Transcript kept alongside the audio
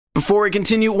Before we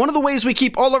continue, one of the ways we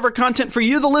keep all of our content for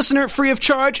you, the listener, free of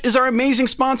charge is our amazing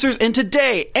sponsors, and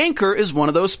today, Anchor is one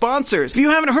of those sponsors. If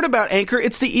you haven't heard about Anchor,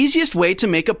 it's the easiest way to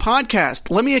make a podcast.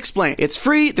 Let me explain. It's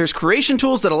free, there's creation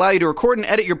tools that allow you to record and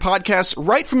edit your podcasts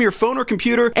right from your phone or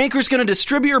computer. Anchor's going to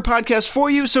distribute your podcast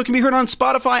for you so it can be heard on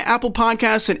Spotify, Apple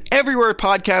Podcasts, and everywhere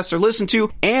podcasts are listened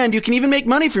to, and you can even make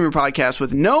money from your podcast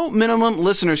with no minimum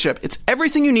listenership. It's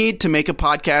everything you need to make a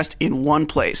podcast in one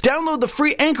place. Download the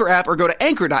free Anchor app or go to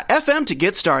anchor.fm to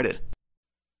get started.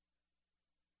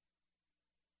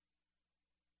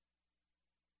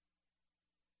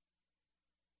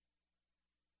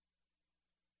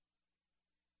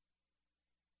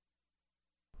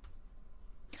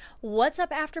 What's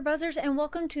up, AfterBuzzers, and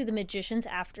welcome to the Magician's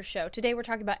After Show. Today we're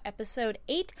talking about Episode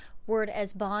 8, Word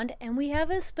as Bond, and we have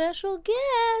a special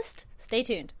guest. Stay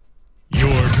tuned.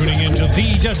 You're tuning into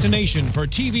the destination for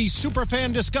TV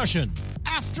superfan discussion,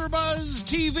 AfterBuzz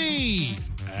TV.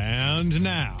 And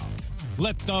now,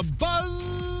 let the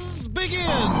buzz begin.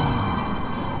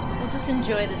 We'll just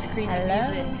enjoy the screen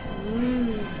music.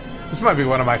 Ooh. This might be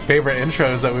one of my favorite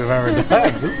intros that we've ever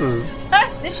done.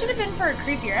 This should have been for a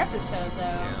creepier episode,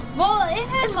 though. Well, it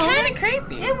had It's kind of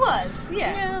creepy. It was,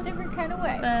 yeah. Different kind of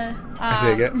way.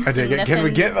 I dig it. Can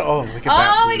we get the... Oh, look at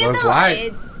that. Oh, we get those the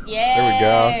lights. Yay. There we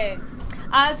go.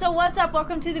 So what's up?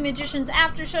 Welcome to the Magician's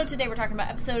After Show. Today we're talking about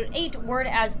Episode 8, Word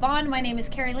as Bond. My name is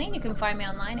Carrie Lane. You can find me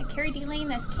online at Carrie D. Lane.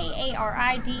 That's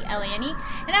Karidlane.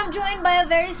 And I'm joined by a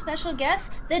very special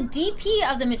guest, the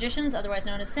DP of the Magicians, otherwise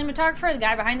known as cinematographer, the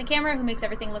guy behind the camera who makes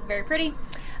everything look very pretty,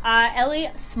 Elie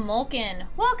Smolkin.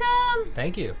 Welcome!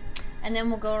 Thank you. And then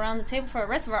we'll go around the table for the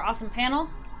rest of our awesome panel.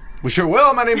 We sure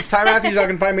will. My name is Ty Matthews. You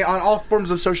can find me on all forms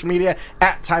of social media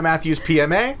at Ty Matthews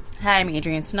PMA. Hi, I'm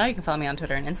Adrian Snow. You can follow me on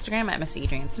Twitter and Instagram at Miss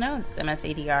Adrian Snow. It's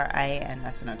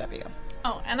MSADRINSNOW.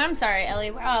 Oh, and I'm sorry,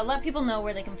 Elie. Let people know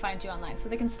where they can find you online so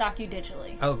they can stalk you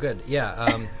digitally. Oh, good.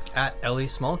 Yeah, at Elie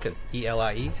Smolkin.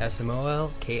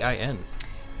 ELIESMOLKIN.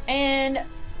 And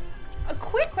a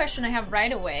quick question I have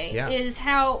right away is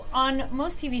how on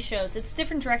most TV shows, it's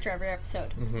different director every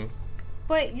episode. Mm-hmm.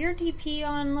 But you're DP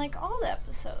on, like, all the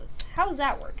episodes. How does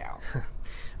that work out?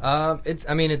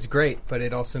 It's great, but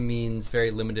it also means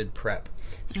very limited prep.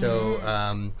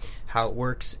 So how it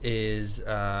works is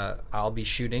I'll be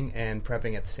shooting and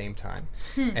prepping at the same time.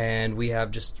 And we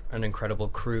have just an incredible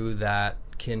crew that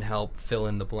can help fill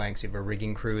in the blanks. We have a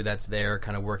rigging crew that's there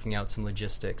kind of working out some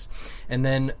logistics. And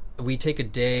then we take a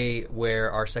day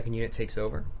where our second unit takes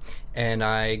over. And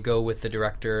I go with the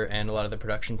director and a lot of the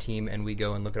production team, and we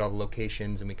go and look at all the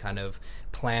locations, and we kind of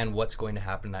plan what's going to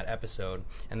happen in that episode.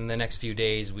 And in the next few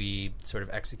days, we sort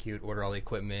of execute, order all the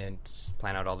equipment,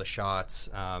 plan out all the shots.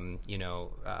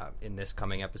 In this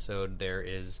coming episode, there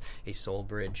is a soul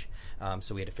bridge.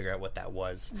 So we had to figure out what that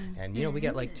was. And, we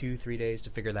get like 2-3 days to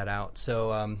figure that out.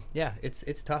 So,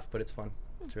 it's tough, but it's fun.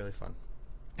 It's really fun.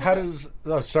 How does...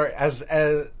 Oh, sorry. As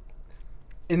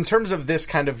in terms of this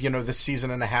kind of, this season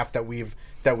and a half that we've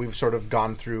sort of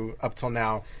gone through up till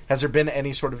now, has there been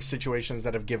any sort of situations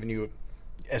that have given you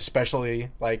especially,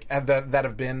 like, that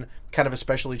have been kind of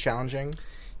especially challenging?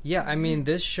 Yeah, I mean,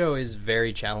 this show is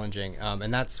very challenging,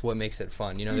 and that's what makes it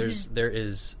fun. There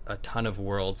is a ton of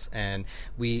worlds, and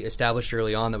we established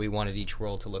early on that we wanted each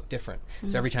world to look different.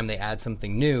 So every time they add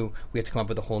something new, we have to come up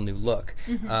with a whole new look.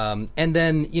 And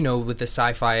then, with the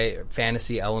sci-fi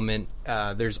fantasy element,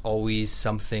 there's always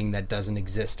something that doesn't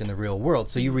exist in the real world.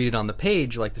 So you read it on the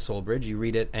page, like the Soul Bridge, you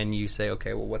read it and you say,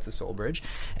 okay, well, what's a Soul Bridge?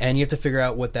 And you have to figure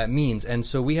out what that means. And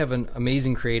so we have an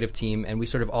amazing creative team, and we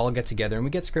sort of all get together, and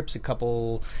we get scripts a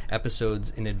couple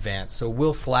episodes in advance. So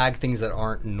we'll flag things that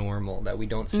aren't normal, that we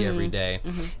don't see every day.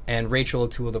 And Rachel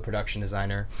O'Toole, the production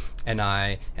designer, and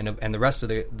I, and the rest of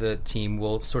the team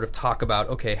will sort of talk about,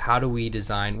 okay, how do we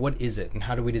design, what is it, and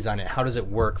how do we design it? How does it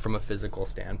work from a physical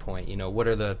standpoint?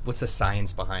 What's the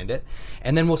science behind it?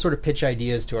 And then we'll sort of pitch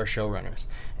ideas to our showrunners.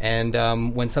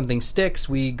 And when something sticks,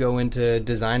 we go into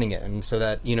designing it. And so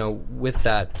that, with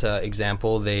that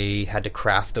example, they had to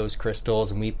craft those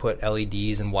crystals, and we put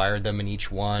LEDs and wired them in each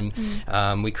one.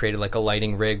 We created like a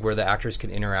lighting rig where the actors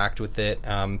could interact with it,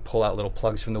 pull out little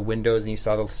plugs from the windows, and you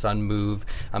saw the sun move.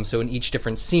 So in each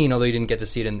different scene, although you didn't get to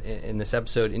see it in this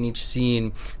episode, in each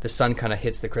scene, the sun kind of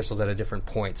hits the crystals at a different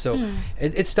point. So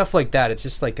it's stuff like that. It's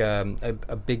just like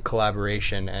a big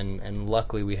collaboration, and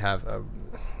luckily we have a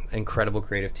incredible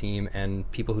creative team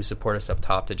and people who support us up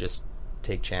top to just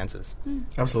take chances.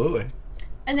 Absolutely.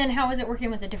 And then how is it working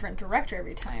with a different director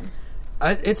every time?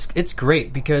 It's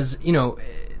great because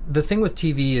the thing with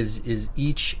TV is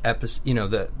each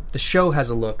episode, the show has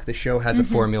a look, the show has a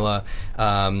formula,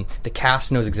 the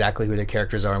cast knows exactly who their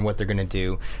characters are and what they're going to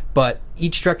do, but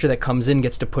each director that comes in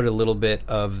gets to put a little bit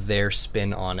of their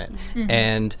spin on it.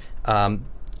 And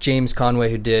James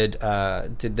Conway, who did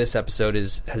this episode,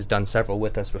 has done several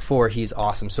with us before. He's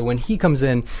awesome. So when he comes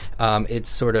in, it's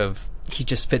sort of, he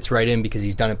just fits right in because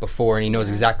he's done it before and he knows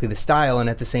exactly the style, and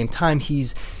at the same time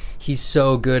he's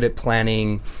so good at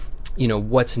planning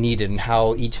what's needed and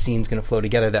how each scene's going to flow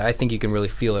together that I think you can really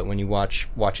feel it when you watch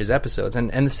his episodes. And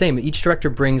the same, each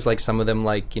director brings, like, some of them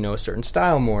like a certain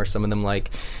style more, some of them like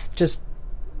just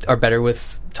are better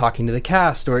with talking to the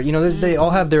cast, or they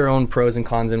all have their own pros and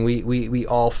cons, and we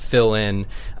all fill in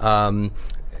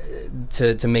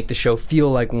to make the show feel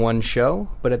like one show,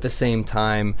 but at the same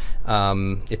time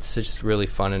it's just really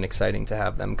fun and exciting to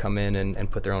have them come in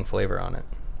and put their own flavor on it.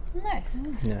 Nice.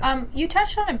 Yeah. You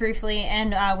touched on it briefly,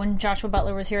 and when Joshua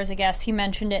Butler was here as a guest, he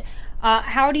mentioned it.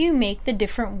 How do you make the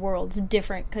different worlds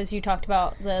different? Because you talked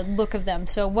about the look of them.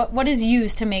 So what is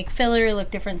used to make Filler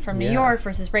look different from New York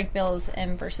versus Breakbills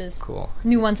and versus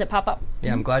new ones that pop up?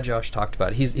 Yeah, I'm glad Josh talked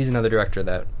about it. He's another director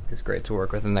that is great to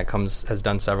work with and that has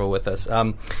done several with us.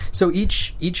 So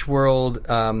each world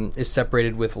is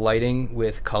separated with lighting,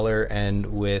 with color, and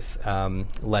with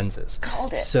lenses.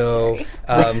 Called it. So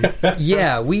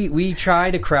we try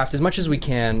to craft as much as we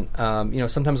can.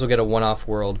 Sometimes we'll get a one-off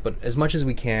world, but as much as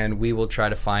we can, we will try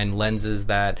to find lenses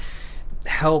that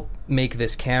help make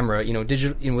this camera,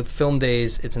 digital. With film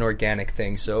days, it's an organic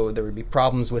thing, so there would be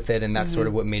problems with it, and that's sort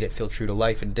of what made it feel true to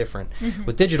life and different.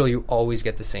 With digital, you always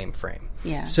get the same frame.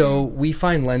 Yeah. So we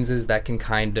find lenses that can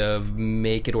kind of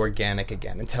make it organic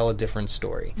again and tell a different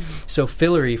story. So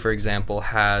Fillery, for example,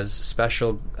 has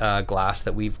special glass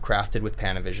that we've crafted with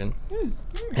Panavision,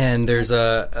 and there's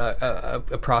a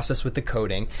process with the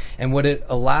coating. And what it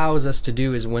allows us to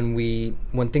do is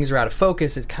when things are out of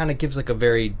focus, it kind of gives like a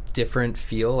very different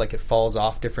feel, like it falls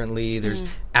off differently. There's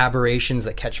aberrations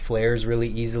that catch flares really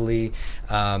easily.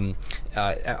 The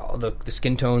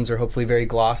skin tones are hopefully very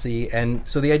glossy, and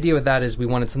so the idea with that is we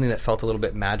wanted something that felt a little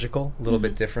bit magical, a little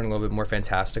bit different, a little bit more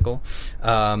fantastical.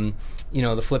 The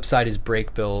flip side is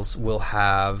Breakbills will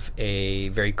have a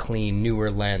very clean,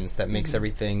 newer lens that makes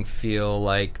everything feel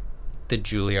like the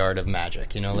Juilliard of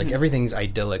magic, like everything's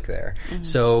idyllic there.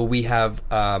 So we have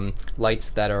lights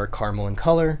that are caramel in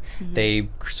color. They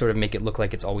sort of make it look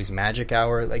like it's always magic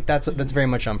hour. Like that's very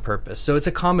much on purpose. So it's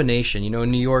a combination. In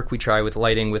New York we try with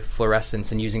lighting with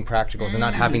fluorescence and using practicals and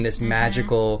not having this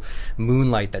magical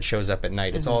moonlight that shows up at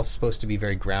night. It's all supposed to be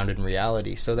very grounded in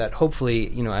reality, so that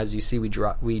hopefully, as you see,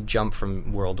 we jump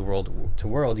from world to world to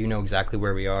world. Exactly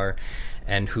where we are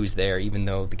and who's there, even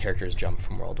though the characters jump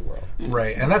from world to world.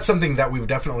 Right, and that's something that we've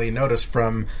definitely noticed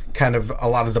from kind of a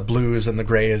lot of the blues and the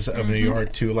grays of New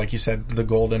York to, like you said, the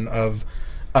golden of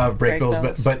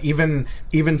Breakbills. But even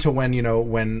to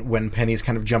when Penny's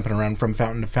kind of jumping around from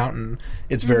fountain to fountain,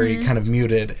 it's very kind of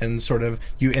muted and sort of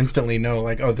you instantly know,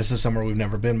 like, oh, this is somewhere we've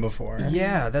never been before.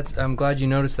 Yeah, I'm glad you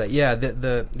noticed that. Yeah,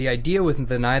 the idea with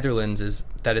the Netherlands is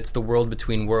that it's the world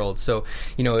between worlds. So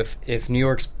if New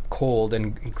York's cold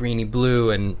and greeny blue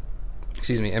and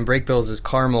Breakbills is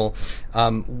caramel,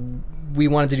 we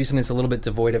wanted to do something that's a little bit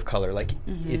devoid of color. Like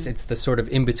it's the sort of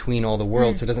in between all the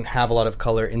worlds, so it doesn't have a lot of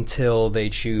color until they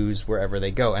choose wherever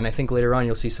they go. And I think later on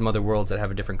you'll see some other worlds that have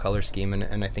a different color scheme,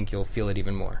 and I think you'll feel it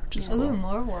even more, which is cool. Ooh,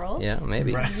 more worlds. Yeah,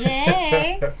 maybe. Right.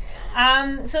 Yay!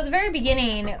 So at the very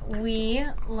beginning, we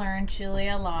learned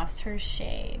Julia lost her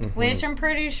shade, which I'm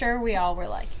pretty sure we all were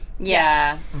like,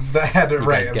 yeah. That had to,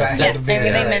 right. That had to be They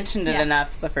there. mentioned it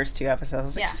enough the first two episodes. I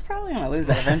was like, she's probably going to lose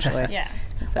it eventually. Yeah.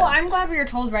 So. Well, I'm glad we were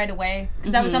told right away,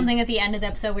 because that was something at the end of the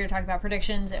episode we were talking about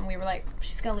predictions, and we were like,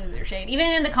 she's going to lose her shade. Even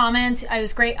in the comments, I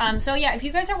was great. So yeah, if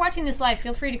you guys are watching this live,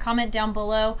 feel free to comment down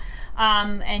below,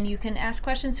 and you can ask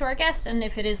questions to our guests, and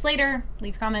if it is later,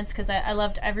 leave comments, because I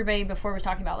loved everybody before was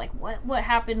talking about, like, what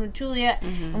happened with Julia,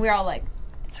 and we were all like,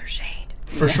 it's her shade.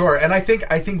 For sure, and I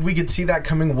think we could see that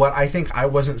coming. What I think I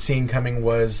wasn't seeing coming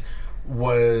was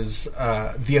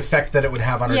the effect that it would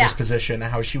have on her disposition,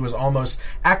 how she was almost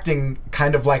acting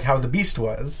kind of like how the Beast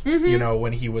was,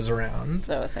 when he was around.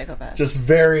 So a psychopath. Just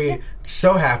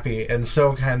so happy and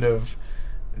so kind of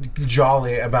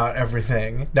jolly about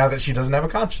everything now that she doesn't have a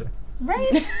conscience.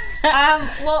 Right?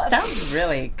 Well, sounds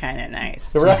really kind of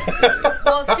nice. Right.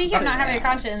 Well, speaking of not having a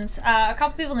conscience, a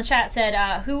couple people in the chat said,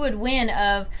 who would win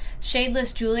of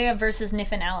Shadeless Julia versus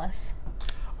Nif and Alice?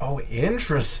 Oh,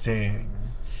 interesting.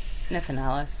 Nif and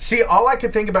Alice. See, all I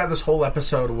could think about this whole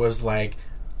episode was, like,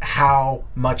 how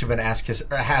much of an ass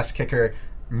kicker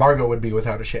Margot would be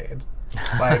without a shade.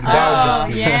 Like, that would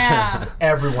just be... Yeah.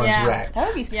 Everyone's wrecked. That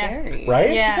would be scary.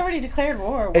 Right? Yes. He's already declared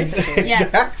war.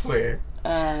 Exactly.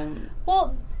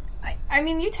 Well, I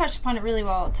mean, you touched upon it really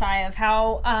well, Ty, of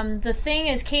how the thing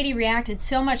is Katie reacted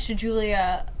so much to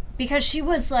Julia because she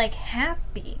was, like,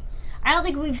 happy. I don't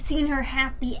think we've seen her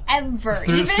happy ever.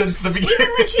 Since the beginning.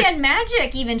 Even when she had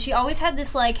magic, she always had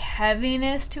this, like,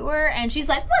 heaviness to her, and she's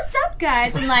like, what's up,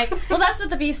 guys? And, like... Well, that's what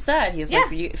the Beast said. He's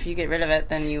like, if you get rid of it,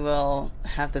 then you will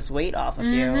have this weight off of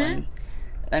you. And,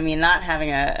 I mean, not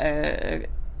having a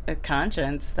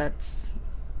conscience, that's...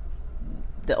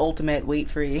 the ultimate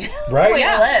weight-free right? way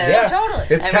to live. Yeah, totally.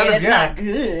 It's It's not good.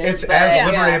 It's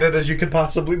as liberated as you could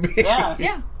possibly be.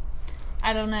 Yeah.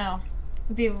 I don't know.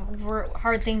 It'd be a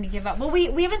hard thing to give up. Well,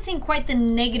 we haven't seen quite the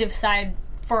negative side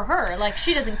for her. Like,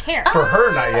 she doesn't care. For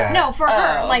her, not yet. No, for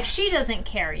her. Like, she doesn't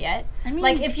care yet. I mean,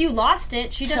 like, if you lost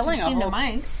it, she doesn't seem to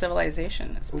mind.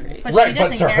 Civilization is pretty... But right, she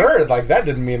doesn't but to care. her, like, that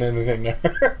didn't mean anything to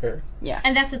her. Yeah.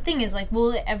 And that's the thing is, like,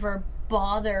 will it ever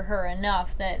bother her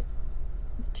enough that,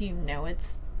 do you know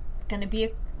it's going to be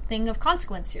a thing of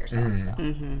consequence to yourself? So.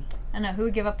 I don't know, who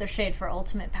would give up their shade for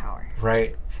ultimate power?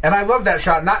 Right. And I love that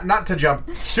shot, not to jump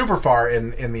super far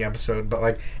in the episode, but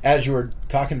like as you were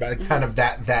talking about, like, kind of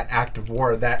that act of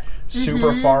war, that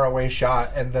super far away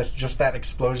shot, and just that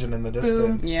explosion in the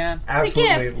distance. Yeah.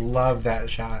 Absolutely love that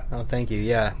shot. Oh, thank you.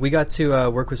 Yeah, we got to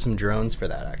work with some drones for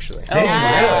that, actually. Did you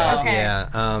really? Okay.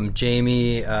 Yeah,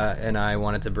 Jamie and I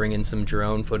wanted to bring in some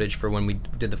drone footage for when we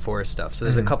did the forest stuff. So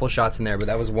there's a couple shots in there, but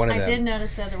that was one of them. I did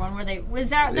notice the other one where was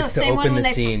that the It's to same one open when the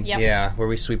they scene, yep. yeah, where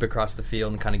we sweep across the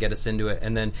field and kind of get us into it,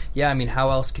 and then I mean, how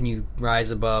else can you rise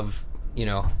above,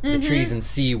 the trees and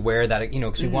see where that,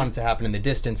 because we want it to happen in the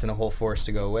distance and a whole forest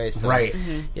to go away. So, Right.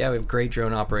 Yeah, we have great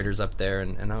drone operators up there,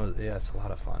 and that was, it's a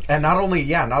lot of fun. And not only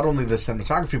the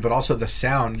cinematography, but also the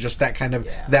sound, just that kind of,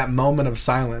 that moment of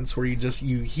silence where you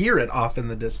hear it off in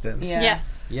the distance. Yeah.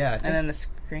 Yes. Yeah, I think, And then the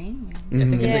scream. I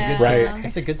think it's a good, Right.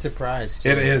 it's a good surprise. Too.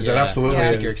 It is. It absolutely I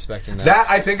is. think you're expecting that. That,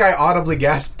 I think I audibly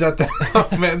gasped at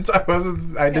that moment.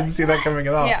 I didn't see that coming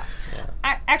at all. Yeah.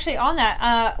 Actually, on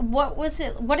that, what is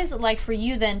it like for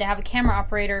you then to have a camera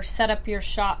operator set up your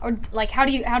shot, or like how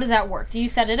does that work? Do you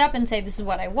set it up and say this is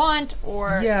what I want,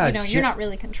 or you're not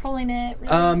really controlling it?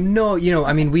 Really? No,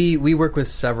 I mean we work with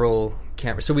several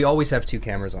cameras, so we always have 2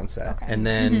 cameras on set, and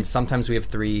then sometimes we have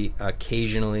 3.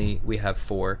 Occasionally we have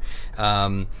 4,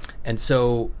 and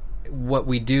so what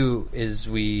we do is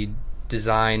we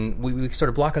design, we sort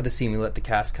of block out the scene, we let the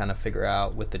cast kind of figure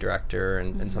out with the director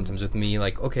and sometimes with me,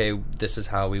 like, okay, this is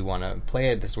how we want to play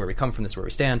it, this is where we come from, this is where we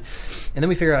stand, and then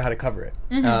we figure out how to cover it.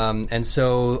 And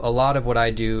so a lot of what I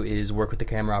do is work with the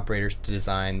camera operators to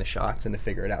design the shots and to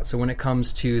figure it out. So when it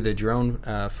comes to the drone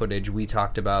footage, we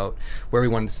talked about where we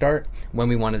wanted to start, when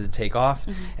we wanted to take off,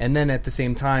 and then at the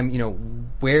same time,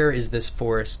 where is this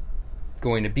forest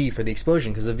going to be for the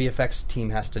explosion, because the VFX team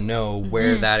has to know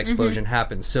where that explosion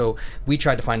happens. So we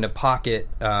tried to find a pocket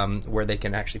where they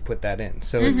can actually put that in.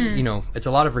 So it's it's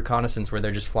a lot of reconnaissance where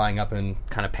they're just flying up and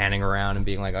kind of panning around and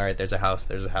being like, all right, there's a house.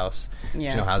 Yeah.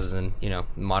 There's no houses in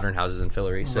modern houses in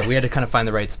Fillory. So we had to kind of find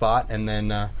the right spot, and then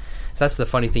so that's the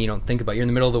funny thing you don't think about. You're in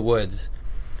the middle of the woods,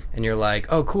 and you're like,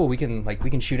 oh, cool, we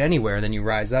can shoot anywhere. And then you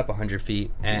rise up 100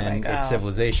 feet, and it's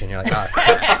civilization. You're like, oh,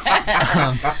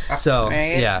 cool. So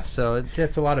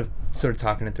it's a lot of sort of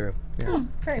talking it through. Yeah.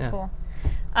 Very cool.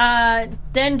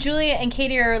 Then Julia and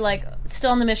Katie are like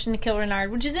still on the mission to kill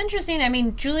Renard, which is interesting. I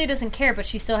mean, Julia doesn't care, but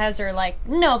she still has her like,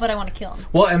 no, but I want to kill him.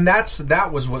 Well, and that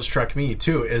was what struck me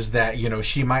too, is that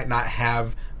she might not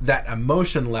have that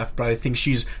emotion left, but I think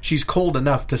she's cold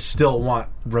enough to still want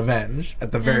revenge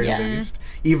at the very least,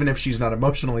 even if she's not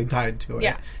emotionally tied to it.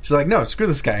 Yeah. She's like, no, screw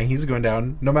this guy. He's going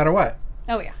down no matter what.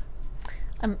 Oh yeah.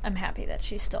 I'm happy that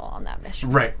she's still on that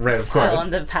mission. Right, of course. Still on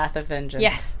the path of vengeance.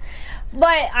 Yes.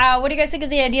 But what do you guys think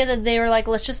of the idea that they were like,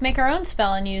 let's just make our own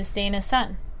spell and use Dana's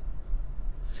son?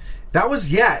 That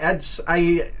was,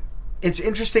 it's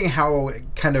interesting how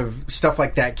kind of stuff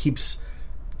like that keeps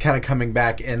kind of coming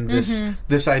back, and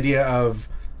this idea of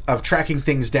tracking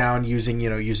things down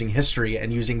using history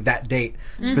and using that date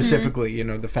specifically,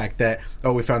 the fact that,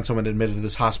 we found someone admitted to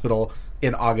this hospital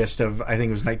in August of, I think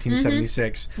it was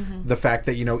 1976. The fact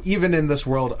that, even in this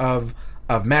world of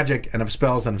magic and of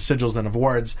spells and of sigils and of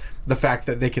wards, the fact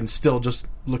that they can still just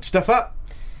look stuff up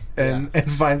and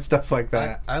find stuff like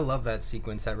that. I love that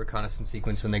sequence, that reconnaissance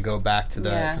sequence when they go back to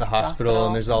the hospital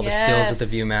and there's all the stills with the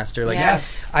Viewmaster. Like,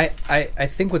 I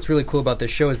think what's really cool about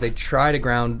this show is they try to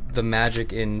ground the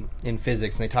magic in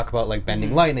physics, and they talk about like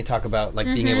bending light, and they talk about like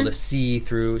being able to see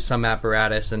through some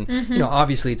apparatus, and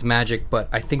obviously it's magic, but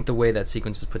I think the way that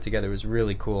sequence was put together was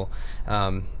really cool.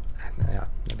 Yeah.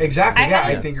 Exactly.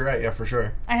 I think you're right. Yeah, for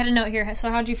sure. I had a note here. So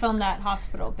how'd you film that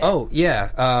hospital bit? Oh,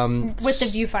 yeah. With the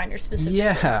viewfinder specifically.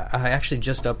 Yeah, I actually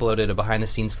just uploaded a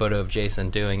behind-the-scenes photo of Jason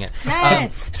doing it.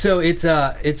 Nice. So it's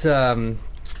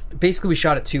basically we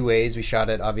shot it two ways. We shot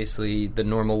it obviously the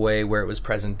normal way where it was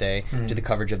present day, did the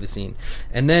coverage of the scene,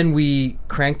 and then we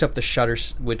cranked up the shutter,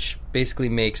 which basically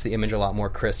makes the image a lot more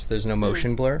crisp. There's no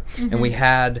motion blur, and we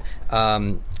had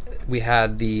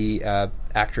the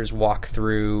actors walk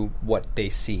through what they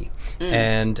see,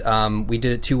 and we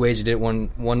did it two ways. We did it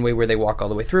one way where they walk all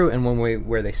the way through, and one way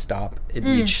where they stop in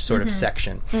each sort of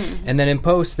section, and then in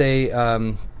post they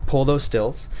pull those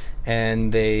stills.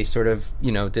 And they sort of,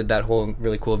 did that whole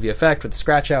really cool VFX with the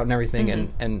scratch out and everything,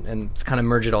 and kind of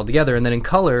merge it all together. And then in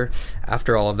color,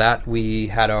 after all of that, we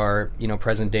had our,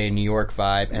 present day New York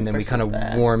vibe, and then we kind of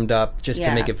warmed up just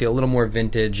to make it feel a little more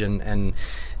vintage and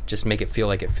just make it feel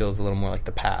like it feels a little more like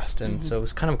the past. And so it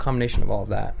was kind of a combination of all of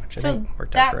that, which I think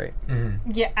worked out great.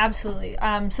 Yeah, absolutely.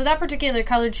 So that particular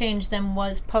color change then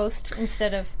was post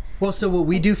instead of... Well, so what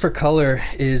we do for color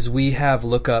is we have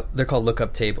they're called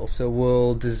lookup tables. So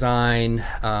we'll design,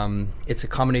 it's a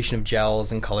combination of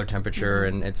gels and color temperature,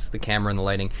 and it's the camera and the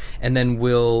lighting. And then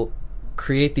we'll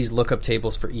create these lookup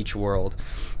tables for each world.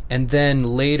 And then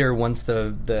later, once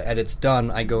the edit's done,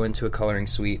 I go into a coloring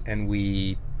suite and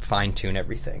we fine-tune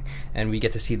everything. And we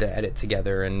get to see the edit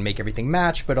together and make everything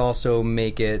match, but also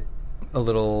make it a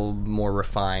little more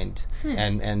refined,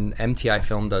 and MTI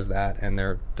Film does that, and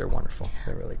they're wonderful.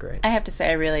 They're really great. I have to say,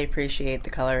 I really appreciate the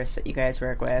colorists that you guys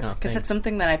work with, because it's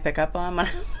something that I pick up on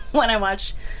when I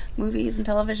watch movies and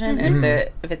television. And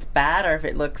if it's bad or if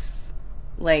it looks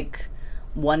like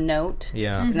one note,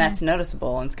 then that's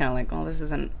noticeable, and it's kind of like, well, this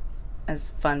isn't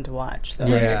as fun to watch. So I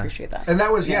really appreciate that. And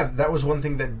that was one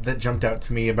thing that jumped out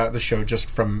to me about the show just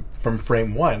from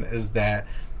frame one, is that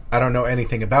I don't know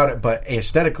anything about it, but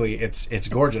aesthetically, it's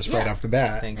gorgeous right off the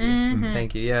bat. Thank you.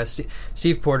 Thank you. Yeah,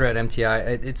 Steve Porter at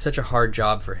MTI, it's such a hard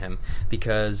job for him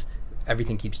because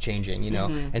everything keeps changing,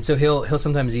 And so he'll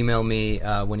sometimes email me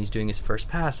when he's doing his first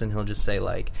pass, and he'll just say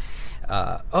like,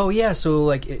 oh yeah, so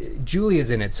like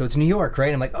Julia's in it, so it's New York,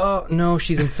 right? I'm like, oh no,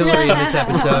 she's in Philly in this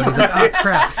episode. He's like, oh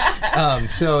crap.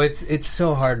 So it's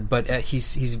so hard, but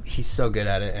he's so good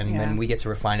at it, and then we get to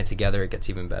refine it together. It gets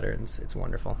even better, and it's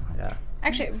wonderful. Yeah.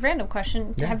 Actually, random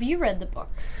question. Yeah. Have you read the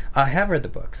books? I have read the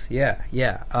books. Yeah.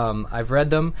 I've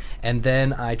read them, and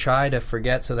then I try to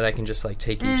forget so that I can just like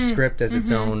take each script as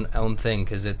its own thing,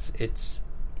 because it's it's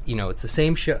the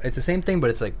same show, it's the same thing,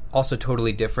 but it's like also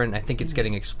totally different. I think it's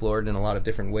getting explored in a lot of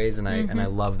different ways, and I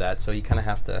love that. So you kind of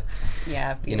have to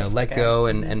let go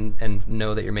and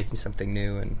know that you're making something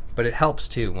new, but it helps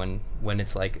too when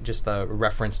it's like just a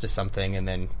reference to something, and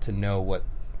then to know what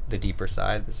the deeper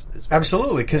side is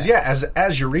absolutely, because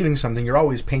as you're reading something, you're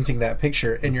always painting that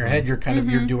picture in your head. You're kind of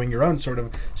you're doing your own sort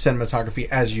of cinematography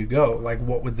as you go. Like,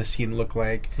 what would the scene look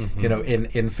like,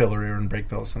 in filler or in break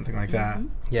bills, something like that.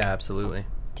 Yeah, absolutely.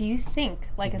 Do you think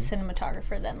like a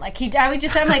cinematographer then? Like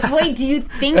I'm like, wait, do you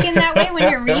think in that way when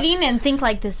you're reading and think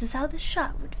like, this is how the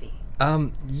shot would be?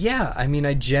 Yeah, I mean,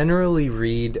 I generally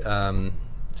read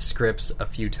scripts a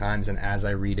few times, and as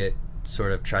I read it,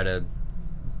 sort of try to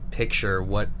picture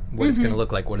what it's going to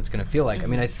look like, what it's going to feel like. I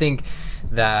mean, I think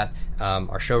that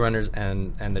our showrunners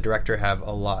and the director have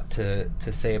a lot to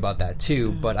say about that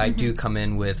too, but I do come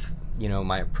in with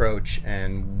my approach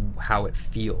and how it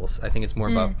feels. I think it's more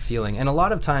about feeling, and a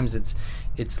lot of times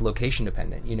it's location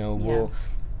dependent.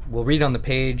 We'll read on the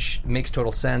page, it makes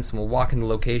total sense, and we'll walk in the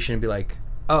location and be like,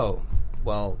 oh,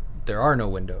 well, there are no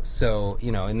windows. So,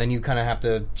 and then you kind of have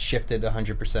to shift it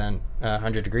 100%,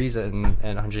 100 degrees and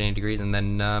 180 degrees, and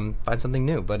then find something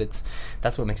new. But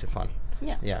that's what makes it fun.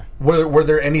 Yeah. Were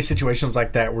there any situations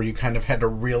like that where you kind of had to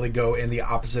really go in the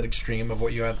opposite extreme of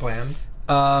what you had planned?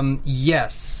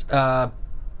 Yes,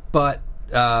 but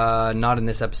not in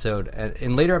this episode.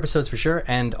 In later episodes for sure,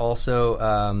 and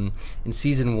also in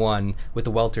season 1 with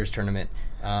the Welters tournament.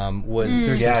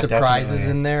 There's some surprises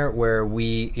in there where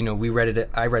we read it.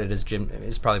 I read it as gym.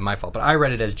 It's probably my fault, but I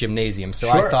read it as gymnasium. So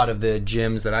I thought of the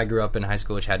gyms that I grew up in high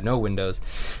school, which had no windows.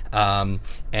 And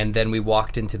then we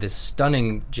walked into this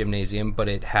stunning gymnasium, but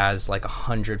it has like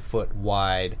 100-foot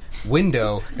wide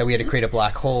window that we had to create a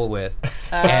black hole with.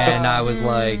 And I was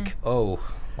like, oh,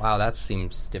 wow, that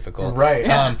seems difficult.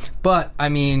 Right. But, I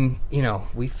mean,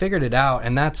 we figured it out,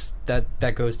 and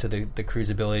that goes to the crew's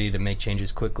ability to make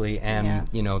changes quickly and,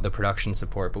 the production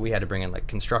support. But we had to bring in, like,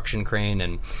 construction crane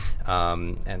and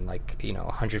like,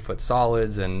 100-foot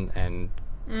solids and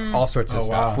all sorts of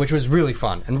stuff, which was really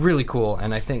fun and really cool.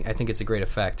 And I think it's a great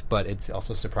effect, but it's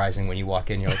also surprising when you walk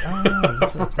in. You're like, oh,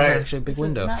 that's actually a big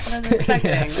window. This is not what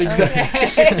I was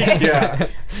expecting. Okay.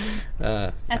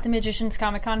 Yeah. At the Magicians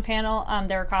Comic-Con panel,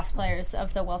 there were cosplayers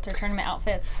of the Welter tournament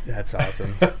outfits. That's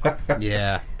awesome.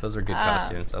 Yeah, those are good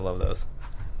costumes. I love those.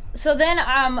 So then,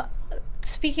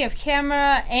 speaking of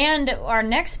camera and our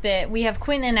next bit, we have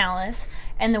Quentin and Alice,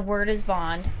 and the word is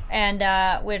Bond,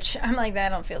 and which I'm like, I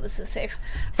don't feel this is safe.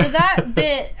 So that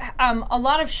bit, a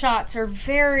lot of shots are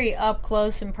very up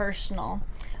close and personal.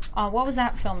 What was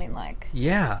that filming like?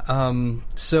 Yeah.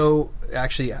 So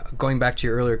actually, going back to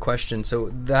your earlier question,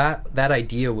 so that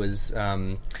idea was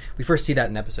we first see that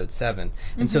in episode 7,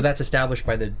 and so that's established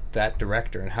by that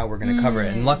director and how we're going to cover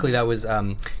it. And luckily, that was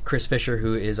Chris Fisher,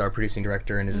 who is our producing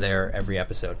director and is there every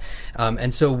episode.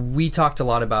 And so we talked a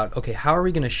lot about, okay, how are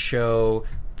we going to show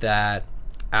that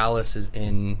Alice is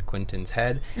in Quentin's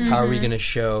head? How are we going to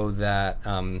show that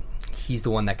he's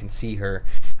the one that can see her,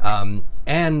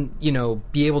 and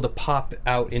be able to pop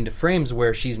out into frames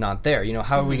where she's not there?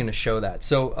 How are we going to show that?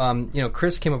 So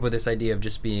Chris came up with this idea of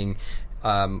just being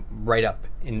right up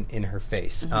in her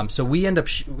face. So we end up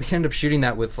shooting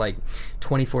that with like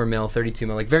 24 mil, 32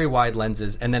 mil, like very wide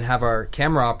lenses, and then have our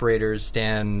camera operators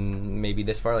stand maybe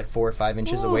this far, like 4 or 5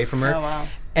 inches away from her. Oh, wow.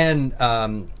 And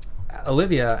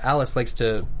Alice likes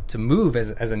to move as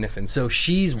a Niffin, so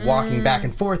she's walking back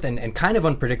and forth and kind of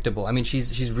unpredictable. I mean,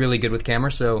 she's really good with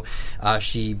camera, so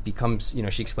she becomes,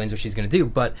 she explains what she's going to do,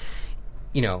 but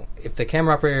if the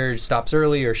camera operator stops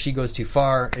early or she goes too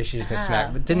far, she's just going to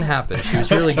smack. But it didn't happen. She was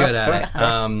really good at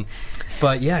it.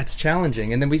 But yeah, it's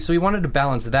challenging. And then we wanted to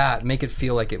balance that, make it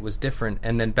feel like it was different,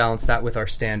 and then balance that with our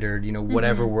standard,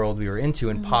 whatever world we were into,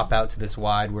 and pop out to this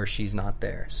wide where she's not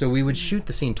there. So we would shoot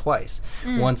the scene twice,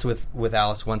 once with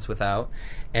Alice, once without,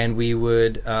 and we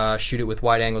would shoot it with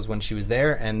wide angles when she was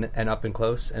there and up and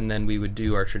close, and then we would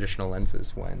do our traditional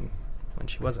lenses when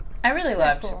she wasn't. I really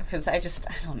loved, because I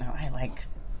don't know, I like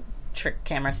trick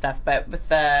camera stuff, but with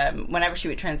whenever she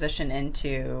would transition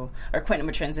into, or Quentin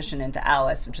would transition into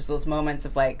Alice, which is those moments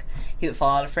of like he would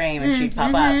fall out of frame and she'd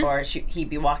pop up, or he'd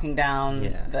be walking down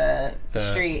the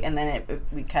street and then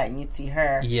we'd cut and you'd see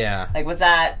her. Yeah. Like, was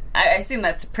that, I assume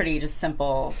that's pretty just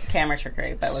simple camera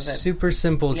trickery, but was it super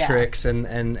simple tricks, and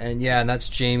that's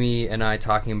Jamie and I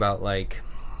talking about like,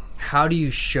 how do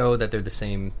you show that they're the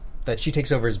same, that she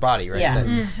takes over his body, right?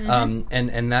 Yeah.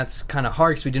 And that's kind of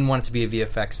hard because we didn't want it to be a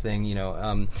VFX thing,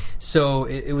 So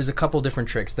it was a couple different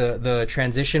tricks. The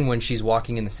transition when she's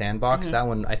walking in the sandbox, that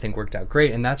one I think worked out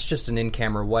great, and that's just an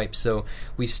in-camera wipe. So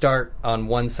we start on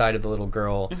one side of the little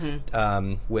girl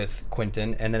with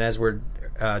Quentin, and then as we're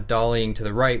dollying to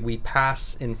the right, we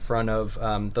pass in front of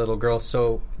the little girl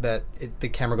so that the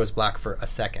camera goes black for a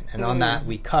second, and on that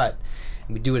we cut.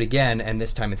 We do it again, and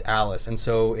this time it's Alice, and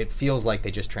so it feels like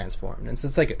they just transformed. And so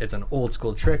it's an old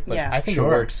school triok, but I think it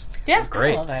works. Yeah,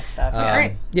 great. I love that stuff.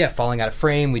 Great. Yeah, falling out of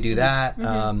frame, we do that.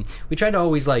 We tried to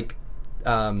always like,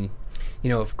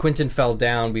 if Quentin fell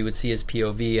down, we would see his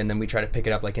POV, and then we try to pick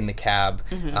it up like in the cab.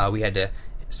 We had to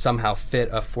somehow fit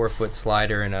a 4-foot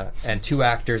slider and 2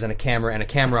 actors and a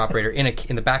camera operator in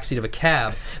the backseat of a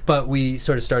cab, but we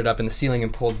sort of started up in the ceiling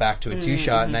and pulled back to a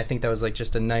 2-shot, and I think that was like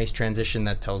just a nice transition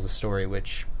that tells the story,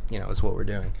 which is what we're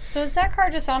doing. So is that car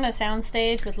just on a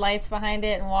soundstage with lights behind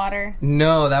it and water?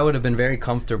 No, that would have been very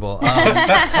comfortable.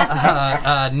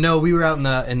 No, we were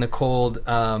out in the cold.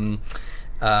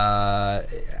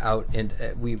 Out, and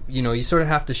you sort of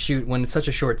have to shoot when it's such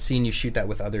a short scene. You shoot that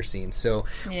with other scenes. So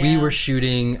we were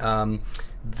shooting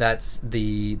that's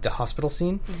the hospital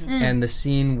scene, and the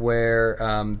scene where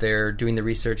they're doing the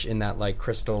research in that like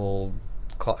crystal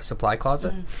supply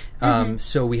closet.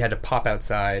 So we had to pop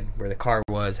outside where the car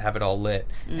was, have it all lit,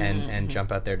 and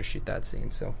jump out there to shoot that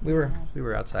scene. So we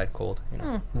were outside cold.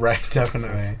 Right,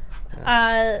 definitely.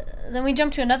 Then we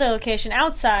jump to another location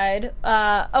outside.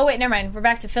 Oh wait, never mind. We're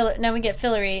back to now we get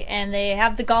Fillory, and they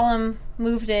have the golem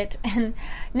moved it, and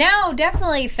now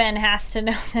definitely Fen has to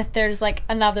know that there's like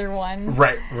another one.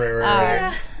 Right.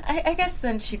 I guess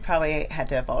then she probably had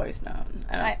to have always known.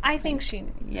 I think she.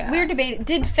 Yeah. We're debating.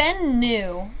 Did Fen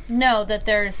know that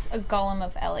there's a golem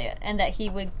of Elliot and that he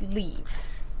would leave?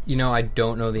 I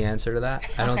don't know the answer to that.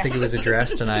 I don't think it was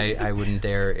addressed, and I wouldn't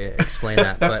dare explain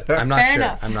that. But I'm not sure.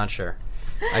 Enough. I'm not sure.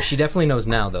 She definitely knows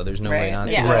now, though. There's no way not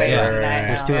to. Right.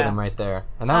 There's 2 of them right there,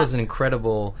 and that was an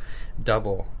incredible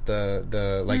double.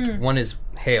 The one is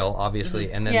Hale,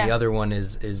 obviously, and then the other one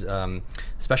is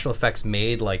special effects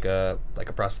made like a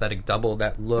prosthetic double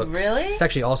that looks. Really? It's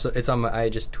actually also it's on. I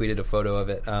just tweeted a photo of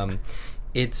it.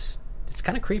 It's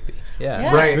kind of creepy. Yeah.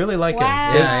 Yeah. Right. It's really like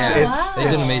Wow. him. Yeah, It's- they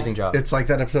did an amazing job. It's like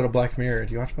that episode of Black Mirror.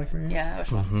 Do you watch Black Mirror? Yeah, that was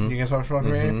fun. You guys watch Black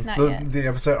Mirror? Not yet. The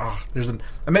episode. Oh, there's an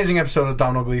amazing episode of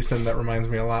Donald Gleason that reminds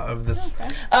me a lot of this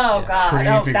Oh God! creepy,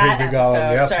 Oh, creepy that episode.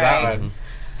 golem. Yes, Sorry. that one.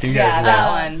 You Yeah, guys that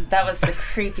know. one. That was the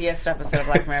creepiest episode of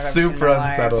Black Mirror I've ever seen in Super my life.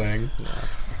 unsettling.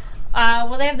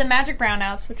 Well, they have the magic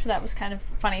brownouts, which that was kind of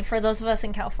funny. For those of us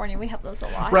in California, we have those a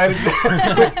lot. Right, exactly. I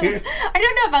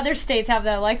don't know if other states have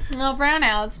that, like, no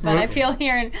brownouts, but I feel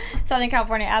here in Southern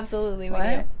California, absolutely we do.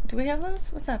 What? Do we have those?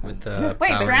 What's that? With the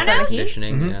Wait, power brownouts?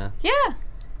 conditioning, yeah. Yeah.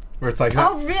 Where it's like,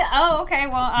 Oh, okay.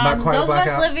 Well, Not quite a those of us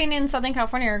blackout? living in Southern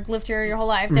California or lived here your whole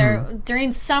life, there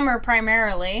during summer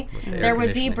primarily, the there air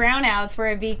would be conditioning. brownouts where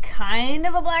it'd be kind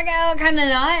of a blackout, kind of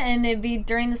not, and it'd be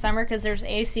during the summer because there's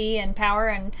AC and power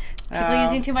and people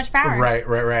using too much power.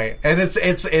 right. And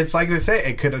it's like they say,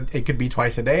 it could be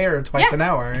twice a day or twice Yeah. an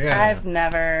hour. Yeah.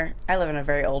 I live in a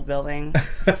very old building,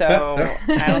 so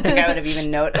I don't think I would have even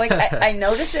noticed. Like, I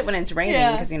notice it when it's raining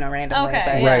Yeah. because, randomly.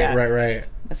 Okay. But Right.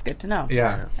 That's good to know.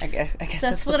 Yeah. I guess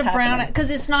That's what what's a brown, happening. because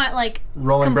it's not like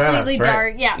Rolling completely brownouts,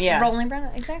 right. dark. Yeah. Rolling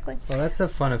brownout, exactly. Well, that's a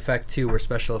fun effect, too, where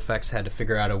special effects had to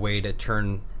figure out a way to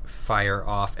turn fire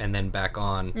off and then back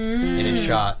on in a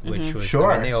shot, which was... Sure.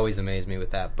 I mean, they always amaze me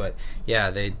with that. But,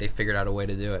 yeah, they figured out a way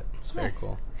to do it. It's very Nice.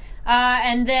 cool.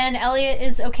 And then Elliot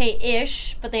is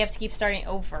okay-ish, but they have to keep starting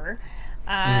over.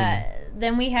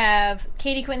 Then we have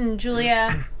Katie, Quentin, and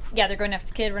Julia. Yeah, they're going after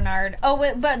the kid, Renard.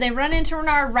 Oh, but they run into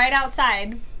Renard right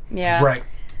outside. Yeah. Right.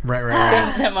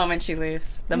 The moment she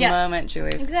leaves. The Yes. moment she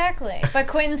leaves. Exactly. But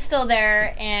Quentin's still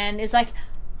there and is like,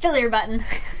 fill your button.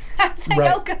 I was like,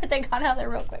 Right. oh, good. They got out there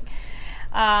real quick.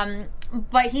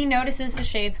 But he notices the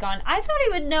shade's gone. I thought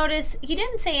he would notice. He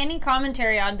didn't say any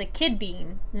commentary on the kid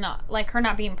being not, like her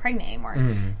not being pregnant anymore.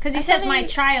 Because he says my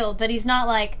child, but he's not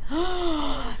like,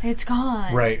 oh, it's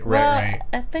gone. Right. Well,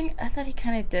 I thought he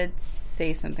kind of did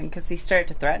say something because he started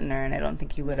to threaten her, and I don't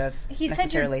think he would have He said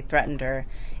necessarily threatened her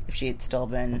if she had still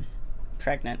been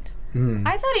pregnant.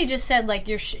 I thought he just said like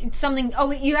you're something.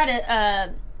 Oh, you had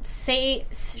a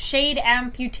shade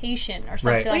amputation or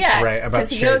something Right. like Yeah, that. Right, about because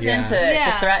he shit, goes yeah. in to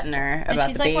Yeah. threaten her about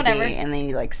she's the like, baby, whatever. and then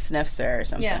he like sniffs her or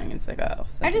something. Yeah. It's like, oh,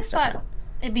 I just something's thought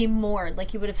it'd be more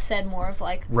like he would have said more of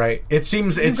like, Right. It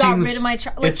seems. got rid of my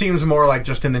child. It seems more like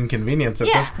just an inconvenience at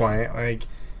Yeah. this point. Like,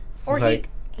 or it's like,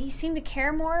 he seemed to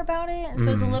care more about it, and so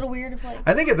it's a little weird of like.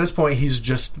 I think at this point he's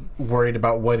just worried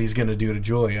about what he's going to do to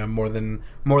Julia more than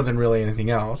really anything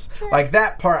else. Like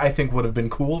that part, I think would have been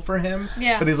cool for him.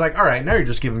 Yeah. But he's like, all right, now you're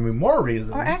just giving me more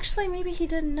reasons. Or actually, maybe he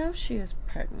didn't know she was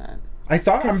pregnant. I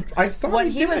thought What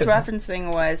he he was did.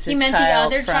 referencing was He his meant the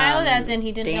child other from child, as in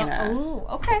he didn't Dana. know.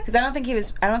 Oh, okay. Because I don't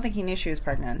think he knew she was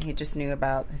pregnant. He just knew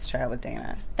about his child with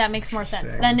Dana. That makes more sense.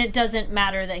 Interesting. Then it doesn't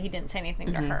matter that he didn't say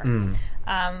anything to her.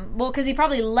 Well, because he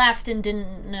probably left and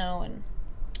didn't know. And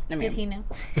I mean, did he know?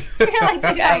 You're like,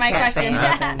 these are my can't say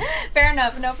questions. anything. Fair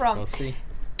enough. No problem. We'll see.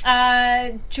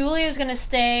 Julia's going to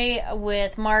stay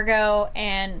with Margot,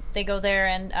 and they go there,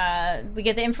 and we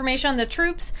get the information on the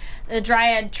troops, the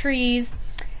dryad trees.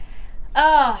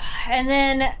 And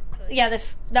then, yeah,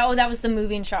 that was the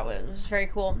moving shot. It was very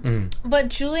cool. But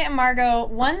Julia and Margot,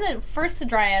 first the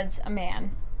dryad's a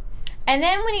man. And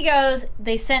then when he goes,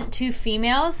 they sent 2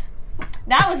 females.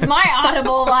 That was my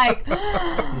audible, like,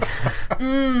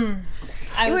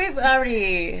 We've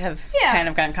already have Yeah. kind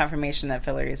of gotten confirmation that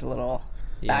Fillory's a little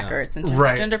Yeah. backwards in terms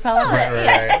Right. of gender politics.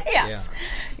 Right. yeah.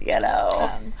 You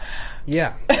know.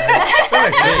 Yeah.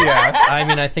 Yeah. I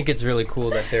mean, I think it's really cool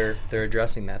that they're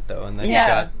addressing that, though. And that Yeah.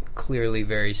 you've got clearly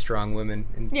very strong women.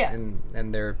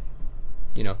 And they're,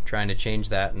 trying to change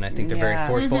that. And I think they're very Yeah.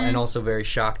 forceful and also very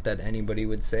shocked that anybody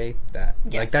would say that.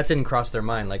 Yes. Like, that didn't cross their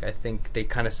mind. Like, I think they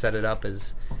kind of set it up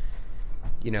as...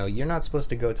 you're not supposed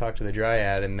to go talk to the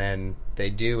dryad, and then they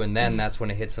do, and then that's when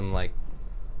it hits them like,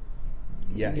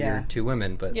 you're 2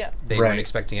 women, but they Right. weren't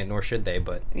expecting it, nor should they,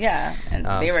 but... Yeah, and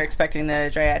they were expecting the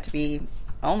dryad to be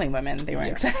only women. They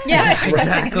weren't expecting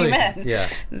Exactly. any men. Yeah.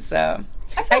 So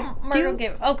I thought Margot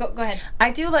gave... Oh, go ahead.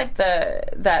 I do like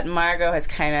that Margot has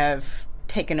kind of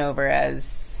taken over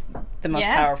as the most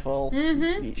powerful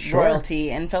royalty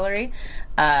in Fillory.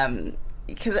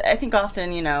 Because I think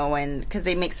often, because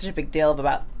they make such a big deal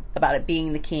about it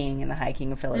being the king and the High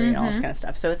King of Fillory and all this kind of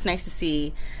stuff. So it's nice to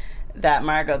see that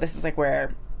Margot, this is like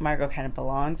where Margot kind of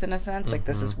belongs in a sense. Like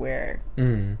this is where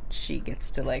she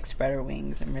gets to like spread her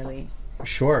wings and really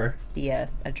Sure. be a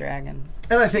dragon.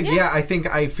 And I think,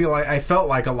 I felt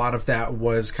like a lot of that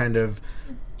was kind of,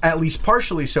 at least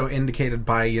partially so, indicated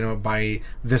by, by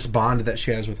this bond that she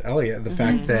has with Elliot. The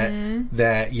fact that,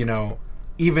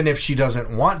 even if she doesn't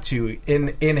want to,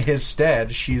 in his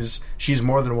stead, she's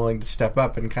more than willing to step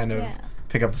up and kind of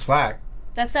pick up the slack.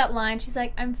 That's that line. She's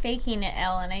like, "I'm faking it,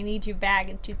 Ellen. I need you back,"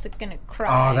 and she's gonna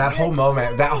cry. Oh, that whole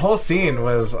moment, that whole scene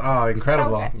was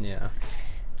incredible. So good.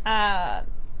 Yeah.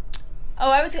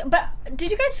 But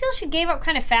did you guys feel she gave up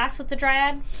kind of fast with the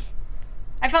Dryad?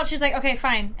 I felt she was like, okay,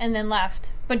 fine, and then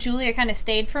left. But Julia kind of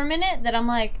stayed for a minute. That I'm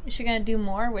like, is she gonna do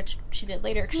more? Which she did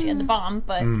later because she had the bomb.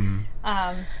 But I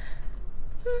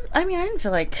mean, I didn't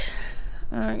feel like.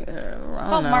 I don't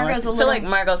know. Margot's I feel like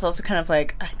Margot's also kind of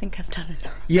like, I think I've done it.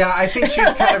 Yeah, I think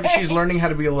she's learning how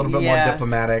to be a little bit more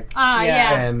diplomatic.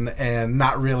 And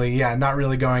not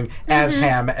really going as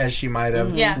ham as she might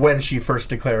have when she first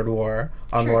declared war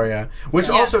on Loria. Which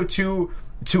also to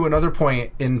another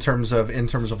point in terms of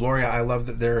Loria, I love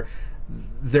that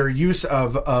their use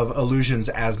of illusions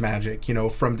as magic,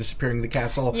 from disappearing the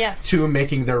castle to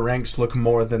making their ranks look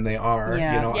more than they are.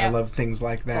 I love things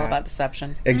like that. It's all about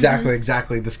deception.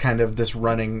 Exactly. This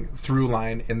running through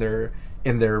line in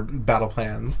their battle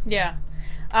plans. Yeah.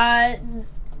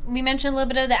 We mentioned a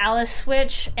little bit of the Alice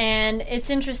switch, and it's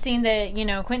interesting that,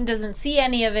 Quentin doesn't see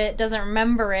any of it, doesn't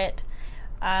remember it.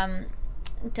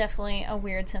 Definitely a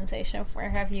weird sensation of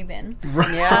where have you been?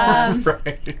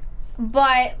 Right.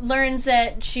 But learns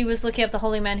that she was looking up the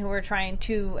holy men who were trying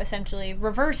to essentially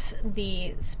reverse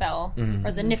the spell,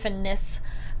 or the Niffenness.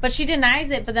 But she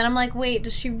denies it, but then I'm like, wait,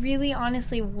 does she really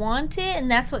honestly want it? And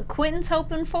that's what Quentin's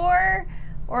hoping for?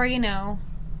 Or, we're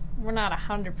not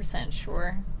 100%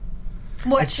 sure.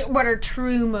 What her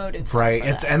true motives right.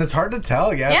 are. And it's hard to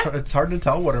tell, It's hard to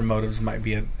tell what her motives might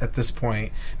be at this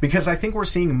point. Because I think we're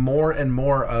seeing more and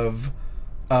more of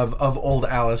old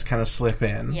Alice kind of slip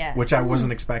in, which I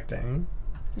wasn't expecting.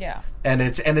 Yeah. And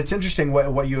it's interesting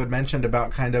what you had mentioned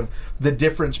about kind of the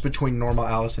difference between normal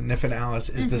Alice and Niffen Alice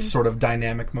is this sort of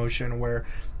dynamic motion where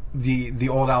the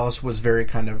old Alice was very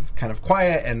kind of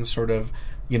quiet and sort of,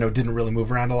 didn't really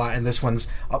move around a lot, and this one's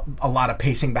a lot of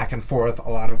pacing back and forth, a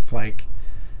lot of like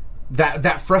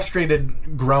that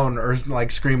frustrated groan or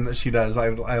like scream that she does.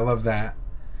 I love that.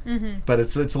 But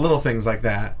it's little things like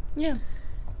that. Yeah.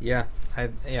 I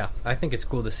think it's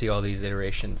cool to see all these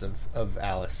iterations of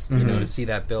Alice, to see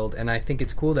that build. And I think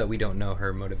it's cool that we don't know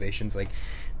her motivations. Like,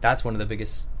 that's one of the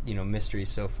biggest, mysteries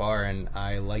so far, and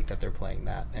I like that they're playing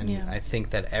that. And I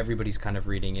think that everybody's kind of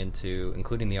reading into,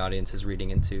 including the audience, is reading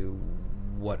into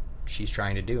what she's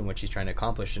trying to do and what she's trying to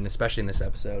accomplish. And especially in this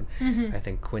episode, I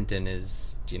think Quentin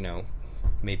is,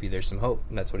 maybe there's some hope.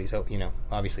 And that's what he's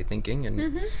obviously thinking.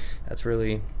 And that's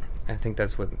really... I think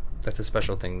that's a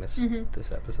special thing this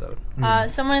episode.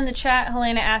 Someone in the chat,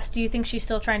 Helena, asked, do you think she's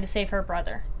still trying to save her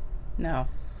brother? No.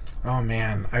 Oh,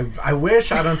 man. I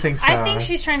wish. I don't think so. I think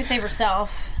she's trying to save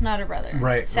herself, not her brother.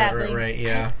 Right, sadly. right,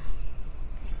 yeah.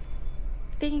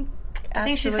 I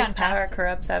think she's gotten power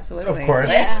corrupts, absolutely. Of course.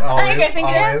 I think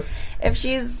always. If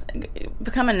she's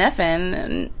become a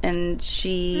Niffen and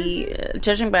she,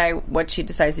 judging by what she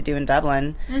decides to do in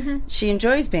Dublin, she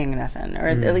enjoys being a Niffen, or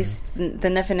at least the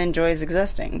Niffen enjoys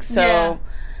existing. So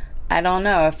I don't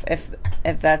know if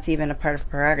that's even a part of her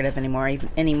prerogative anymore,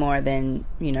 any more than,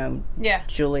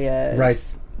 Julia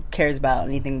cares about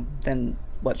anything than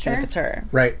what benefits her.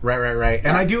 Right.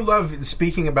 And I do love,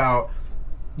 speaking about,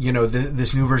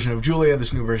 this new version of Julia,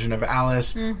 this new version of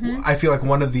Alice. I feel like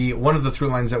one of the through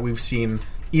lines that we've seen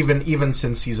even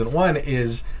since season 1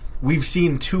 is we've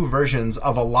seen two versions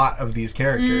of a lot of these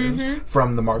characters,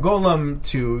 from the Margolem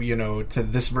to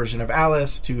this version of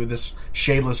Alice to this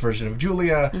shadeless version of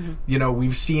Julia.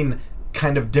 We've seen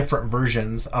kind of different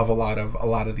versions of a lot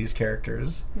of these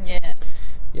characters.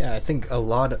 Yes. Yeah, I think a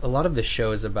lot of this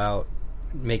show is about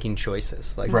making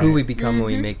choices, like who we become when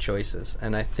we make choices.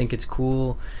 And I think it's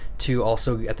cool to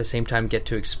also at the same time get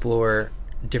to explore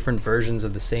different versions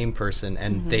of the same person,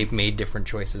 and they've made different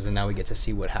choices, and now we get to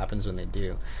see what happens when they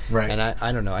do. Right. And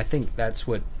I don't know, I think that's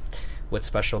what's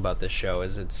special about this show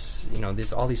is it's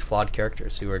all these flawed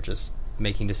characters who are just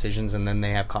making decisions, and then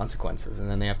they have consequences, and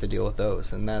then they have to deal with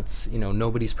those. And that's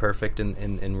nobody's perfect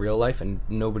in real life, and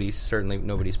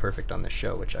nobody's perfect on this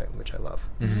show, which I love.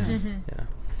 Yeah.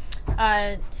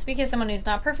 Speaking of someone who's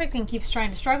not perfect and keeps trying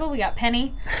to struggle, we got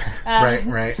Penny.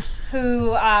 Right.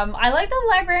 Who, I like the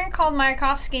librarian called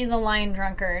Mayakovsky the Lion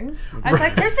Drunkard. I was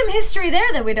like, there's some history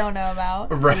there that we don't know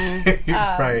about. Right.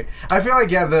 Right. I feel like,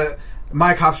 the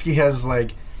Mayakovsky has,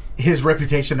 his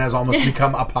reputation has almost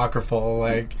become apocryphal.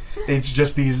 Like, it's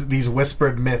just these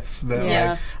whispered myths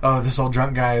that, this old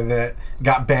drunk guy that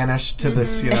got banished to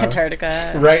this,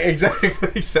 Antarctica. Right,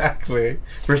 exactly.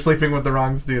 For sleeping with the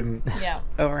wrong student. Yeah.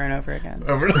 Over and over again.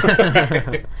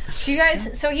 You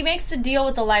guys, so he makes the deal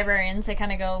with the librarians. They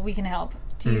kind of go, we can help.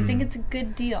 Do you think it's a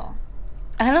good deal?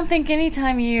 I don't think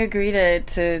anytime you agree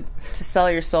to sell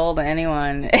your soul to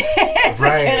anyone, it's a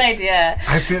good idea.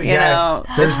 I feel you know,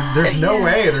 there's no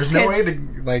way. There's no way to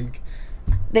like.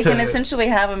 They can essentially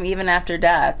have him even after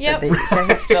death. Yep. That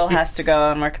he still has to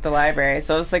go and work at the library.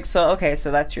 So it's like, so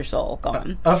that's your soul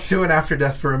gone. Up to and after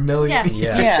death for 1 million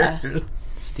years. Yeah.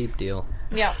 Steep deal.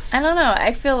 Yeah. I don't know.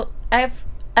 I feel I've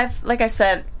like I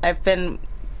said, I've been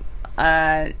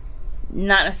not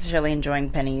necessarily enjoying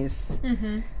Penny's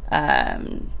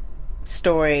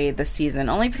story this season,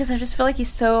 only because I just feel like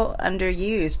he's so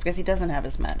underused because he doesn't have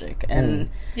his magic. And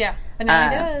but now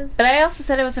he does. But I also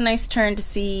said it was a nice turn to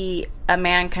see a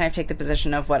man kind of take the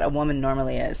position of what a woman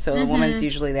normally is. So a woman's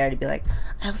usually there to be like,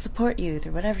 I will support you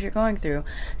through whatever you're going through.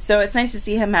 So it's nice to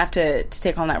see him have to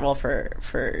take on that role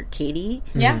for Katie.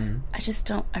 Yeah. I just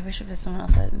don't. I wish it was someone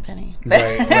else other than Penny.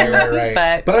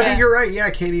 Right. But I think you're right.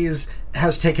 Yeah, Katie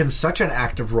has taken such an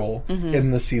active role in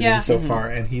the season so far,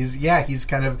 and he's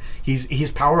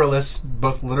powerless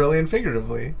both literally and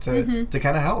figuratively to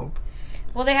kind of help.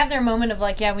 Well, they have their moment of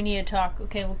like, yeah, we need to talk.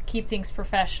 Okay, we'll keep things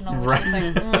professional. Which is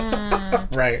like,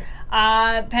 Right.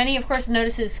 Penny, of course,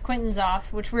 notices Quentin's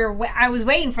off, which I was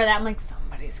waiting for that. I'm like,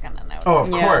 somebody's gonna know. Oh, of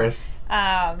course.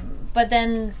 But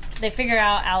then they figure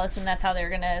out Alice, and that's how they're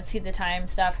gonna see the time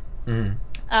stuff. And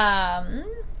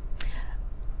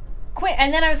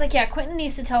then I was like, yeah, Quentin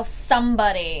needs to tell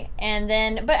somebody.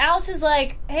 But Alice is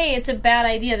like, hey, it's a bad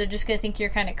idea. They're just gonna think you're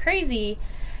kind of crazy.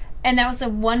 And that was the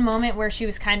one moment where she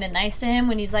was kind of nice to him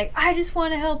when he's like, I just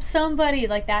want to help somebody.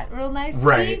 Like that real nice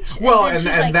speech. Well,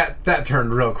 and that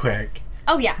turned real quick.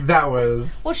 Oh, yeah. That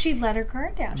was... Well, she let her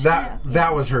guard down.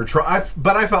 That was her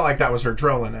but I felt like that was her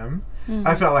trolling him.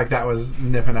 I felt like that was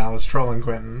Nif and Alice trolling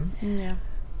Quentin. Yeah.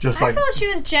 I felt she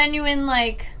was genuine,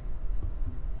 like...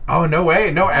 Oh, no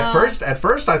way. No, at first I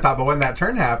thought, but when that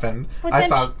turn happened, I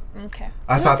thought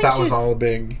that was all a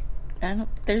big...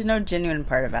 There's no genuine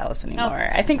part of Alice anymore.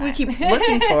 I think we keep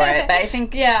looking for it, but I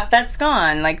think that's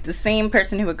gone. Like the same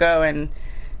person who would go and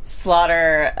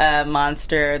slaughter a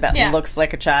monster that looks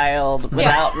like a child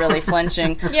without really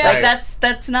flinching. Like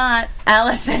that's not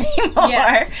Alice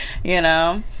anymore. You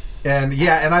know. And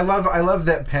and I love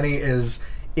that Penny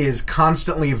is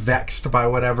constantly vexed by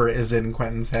whatever is in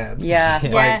Quentin's head. Yeah.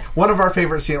 Like one of my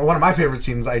favorite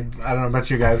scenes, I don't know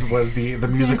about you guys, was the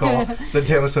musical, the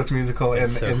Taylor Swift musical in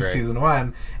season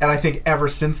 1. And I think ever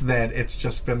since then it's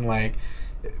just been like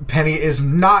Penny is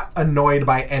not annoyed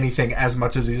by anything as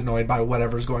much as he's annoyed by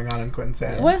whatever's going on in Quentin's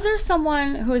head. Was there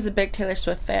someone who was a big Taylor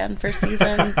Swift fan first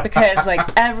season? Because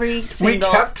like every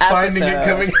single we kept finding it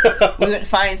coming up. We would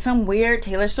find some weird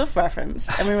Taylor Swift reference,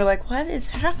 and we were like, "What is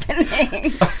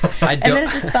happening?" And then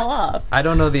it just fell off. I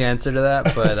don't know the answer to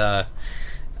that, but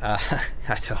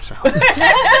I don't know.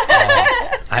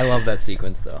 I love that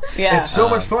sequence though. Yeah, it's so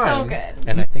much fun, so good.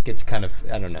 And I think it's kind of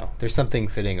I don't know. There's something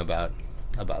fitting about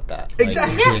that.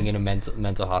 Exactly. Like being in a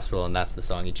mental hospital and that's the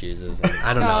song he chooses. And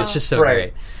I don't know. It's just so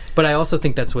great. But I also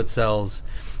think that's what sells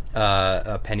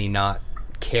Penny not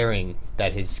caring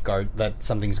that that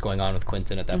something's going on with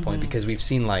Quentin at that point, because we've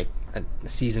seen like a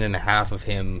season and a half of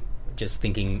him just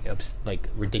thinking like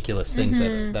ridiculous things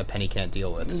that Penny can't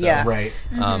deal with. So, right.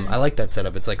 I like that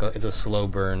setup. It's like it's a slow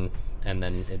burn and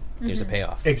then there's a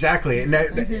payoff. Exactly. Now,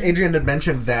 Adrian had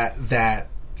mentioned that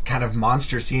kind of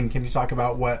monster scene. Can you talk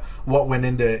about what went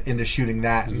into shooting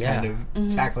that and kind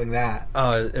of tackling that?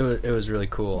 Oh, it was really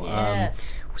cool.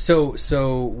 Yes.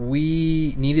 So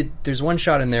we needed. There's one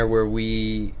shot in there where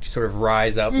we sort of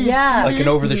rise up, like an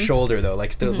over the shoulder though,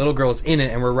 like the little girl's in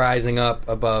it, and we're rising up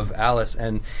above Alice,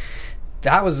 and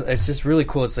it's just really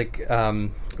cool. It's like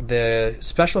the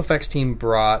special effects team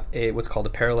brought what's called a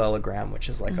parallelogram, which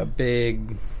is like a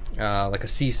big. Like a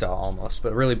seesaw almost,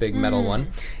 but a really big metal one.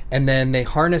 And then they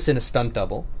harness in a stunt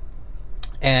double,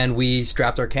 and we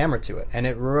strapped our camera to it. And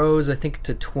it rose, I think,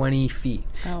 to 20 feet.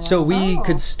 Oh, wow. So we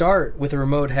could start with a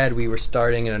remote head. We were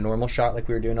starting in a normal shot like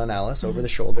we were doing on Alice, over the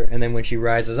shoulder. And then when she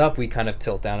rises up, we kind of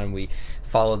tilt down and we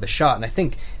follow the shot. And I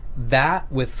think that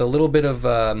with the little bit of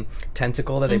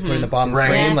tentacle that they put in the bottom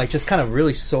frame, like just kind of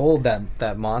really sold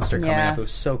that monster coming up. It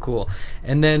was so cool.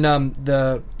 And then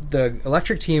the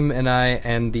electric team and I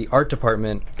and the art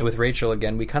department with Rachel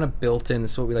again, we kind of built in,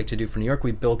 this is what we like to do for New York,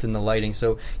 we built in the lighting.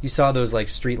 So you saw those like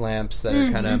street lamps that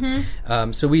are kind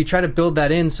of so we try to build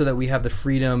that in so that we have the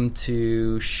freedom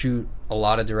to shoot a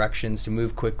lot of directions, to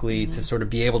move quickly, to sort of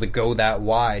be able to go that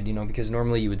wide, because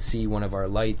normally you would see one of our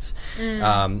lights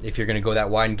if you're going to go that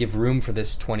wide and give room for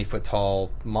this 20-foot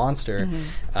tall monster.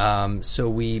 So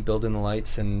we build in the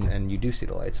lights, and you do see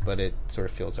the lights, but it sort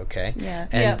of feels okay.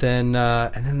 And then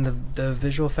the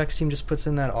visual effects team just puts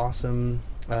in that awesome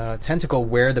tentacle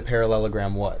where the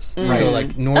parallelogram was. Right. So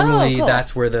like normally cool.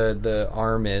 that's where the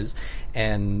arm is,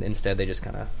 and instead they just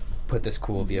kind of put this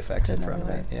cool VFX in front of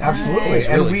it. Yeah. Absolutely. It's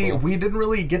And really cool. we didn't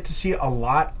really get to see a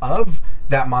lot of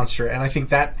that monster, and I think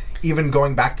that even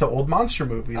going back to old monster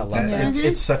movies, I love that that.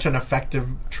 it's such an effective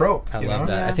trope. I you love know?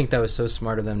 that. Yeah. I think that was so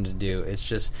smart of them to do. It's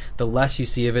just the less you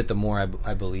see of it, the more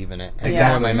I believe in it. And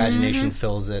Exactly. the more my imagination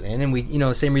fills it in. And we,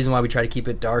 the same reason why we try to keep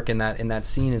it dark in that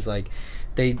scene is like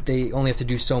they only have to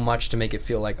do so much to make it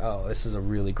feel like, oh, this is a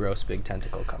really gross big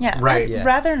tentacle coming. Yeah, Right. I'd Yeah.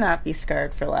 rather not be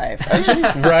scarred for life. I was just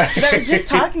Right. I was just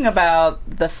talking about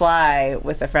The Fly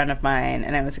with a friend of mine,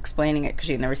 and I was explaining it because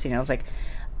she had never seen it. I was like,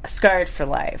 scarred for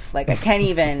life. Like, I can't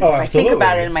even, Oh, if I think about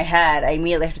absolutely. it in my head, I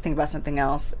immediately have to think about something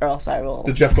else, or else I will.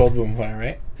 The Jeff Goldblum Fly,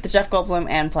 right? The Jeff Goldblum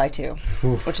and Fly 2,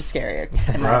 which is scarier,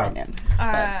 in my Wow. opinion.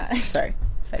 But, sorry,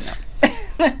 side note.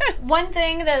 One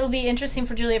thing that will be interesting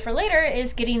for Julia for later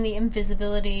is getting the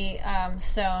invisibility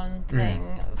stone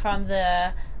thing from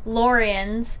the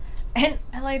Lorians. And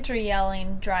I liked her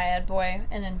yelling "Dryad boy"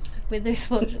 and then with the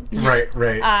explosion. Right.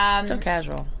 So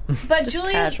casual. But Just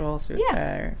Julia, casual.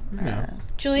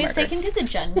 Julia's murder. taken to the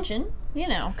dungeon,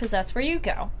 because that's where you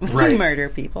go. Right. Murder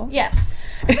people. Yes.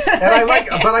 And I like,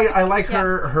 but I like Yeah.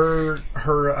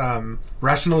 her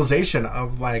rationalization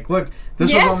of like, look,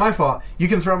 this Yes. was all my fault. You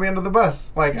can throw me under the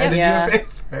bus. Like, I Yep. did Yeah. you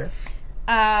a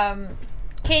favor.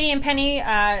 Katie and Penny,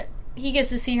 he gets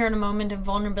to see her in a moment of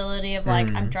vulnerability of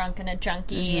like, I'm drunk and a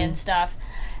junkie and stuff,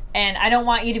 and I don't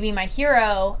want you to be my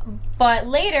hero. But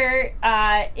later,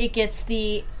 it gets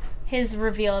his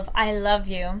reveal of I love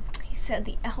you. He said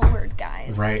the L word,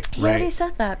 guys. Right. He already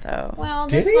said that, though. Well,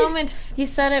 Did this he? moment. He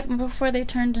said it before they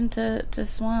turned into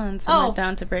swans and went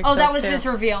down to Breakville. Oh, that was his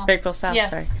reveal. Breakville South, Yes.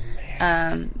 sorry.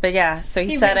 But yeah, so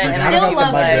he He said it, and still then she was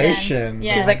loves like, it. migration.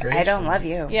 Yeah. she's like, Migration. I don't love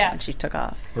you. Yeah. And she took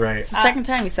off. Right. It's the second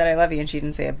time he said I love you, and she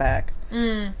didn't say it back.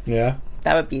 Yeah.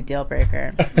 That would be a deal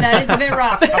breaker. That is a bit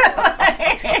rough.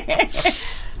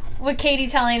 With Katie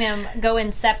telling him, go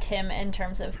incept him in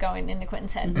terms of going into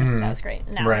Quentin's head. That was great.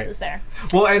 And Alice is there.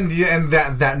 Well, and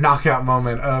that knockout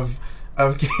moment of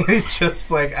Katie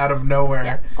just like out of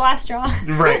nowhere. Glass jaw.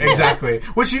 Right, exactly.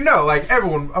 Which like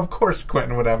everyone, of course,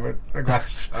 Quentin would have a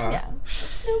glass jaw. Yeah.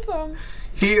 No problem.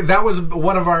 That was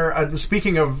one of our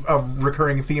speaking of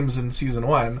recurring themes in season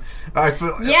 1. I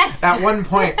feel Yes! at one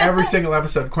point every single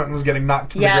episode Quentin was getting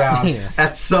knocked to the Yes. ground Yeah.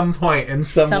 at some point in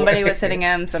some Somebody way. was hitting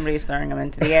him. Somebody was throwing him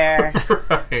into the air.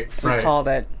 Right. Called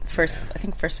it first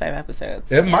 5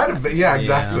 episodes. It might have been. Yeah,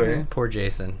 exactly. Yeah. Poor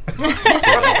Jason.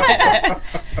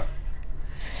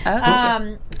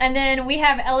 And then we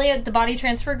have Elliot. The body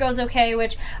transfer goes okay,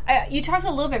 which you talked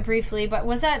a little bit briefly, but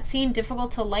was that scene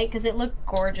difficult to light? Because it looked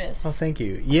gorgeous. Oh, thank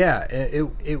you. Yeah,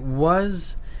 it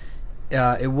was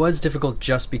difficult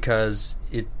just because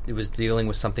it was dealing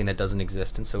with something that doesn't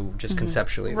exist, and so just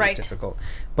conceptually it Right. was difficult.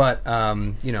 But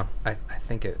I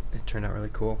think it turned out really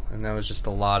cool, and that was just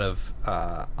a lot of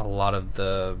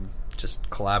the just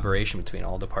collaboration between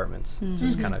all departments.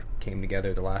 Just kind of came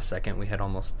together the last second. We had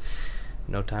almost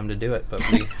no time to do it, but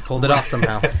we pulled it off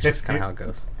somehow. It's just kind of how it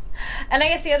goes. And I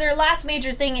guess the other last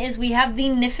major thing is we have the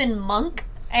Niffin monk,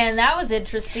 and that was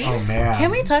interesting. Oh man.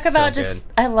 Can we talk about good.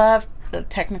 I love the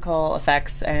technical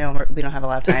effects. I know we don't have a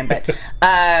lot of time, but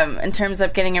in terms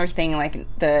of getting everything like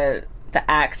the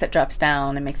axe that drops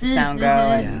down and makes the sound go,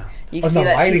 and you And see the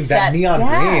that lighting, she that set, neon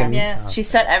green. Yes. She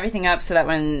set everything up so that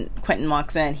when Quentin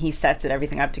walks in, he sets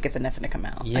everything up to get the Niffin to come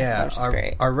out. I thought that was just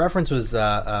great. Our reference was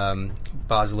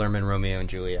Baz Luhrmann, Romeo and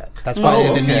Juliet. That's why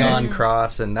they did the neon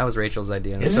cross, and that was Rachel's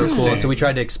idea. And it was so cool. And so we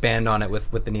tried to expand on it with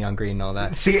the neon green and all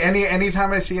that. See,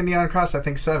 anytime I see a neon cross, I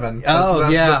think 7.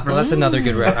 That's another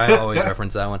good. I always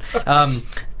reference that one.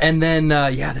 And then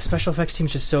the special effects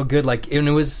team's just so good. Like, and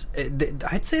it was,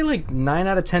 I'd say like 9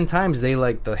 out of 10 times they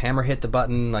the hammer hit the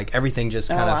button, like everything just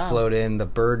kind of flowed in. The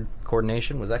bird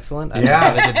coordination was excellent. I don't know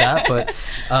how they did that, but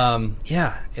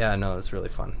no, it was really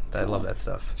fun. I love that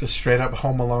stuff. Just straight up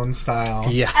Home Alone style.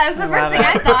 Yeah, That's the first thing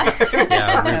I thought.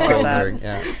 yeah, Ruth love Goldberg.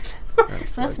 that. Yeah.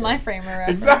 That's my frame of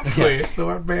reference. Exactly. Yes. The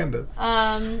Wet Bandits.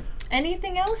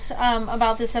 Anything else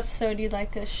about this episode you'd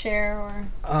like to share? Or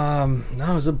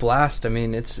No, it was a blast. I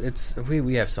mean,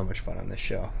 we have so much fun on this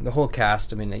show. The whole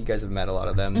cast. I mean, you guys have met a lot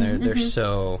of them. They're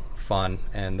so fun,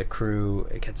 and the crew,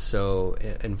 it gets so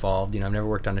involved. I've never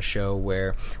worked on a show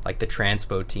where like the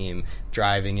transpo team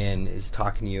driving in is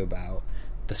talking to you about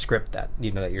the script that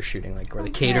that you're shooting, like, or the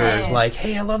caterer is like,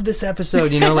 hey, I love this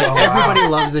episode, like everybody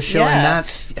loves the show, and that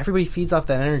everybody feeds off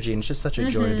that energy, and it's just such a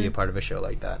joy to be a part of a show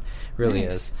like that. It really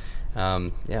is.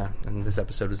 And this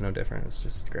episode was no different. It's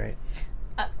just great.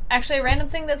 Actually, a random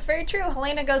thing that's very true.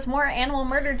 Helena goes, more animal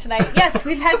murder tonight. Yes,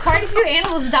 we've had quite a few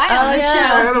animals die on this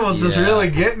show. Animals is really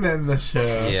getting in the show.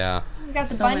 Yeah. We got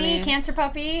the So bunny, many. cancer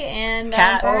puppy, and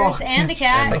Cat. birds, and the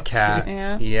cat. And the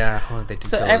cat. Yeah. Oh, they did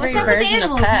So kill every What's up with the version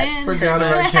animals, of pet. man? Forgot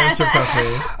about cancer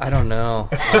puppy. I don't know.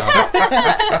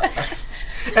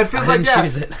 It feels I like didn't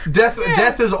choose it.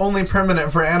 death is only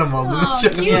permanent for animals. And Oh, it's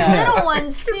just, cute little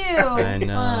ones, too. I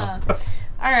know.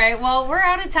 All right, well, we're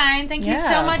out of time. Thank you so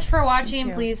Yeah. much for watching.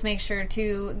 you. Please make sure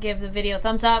to give the video a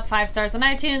thumbs up, 5 stars on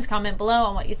iTunes, comment below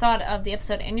on what you thought of the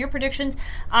episode and your predictions.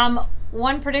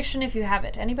 One prediction if you have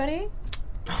it. Anybody?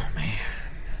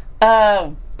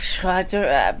 That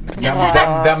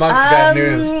monk's bad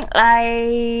news.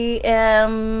 I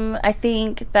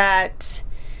think that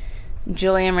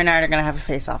Julie and Renard are going to have a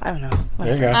face-off. I don't know.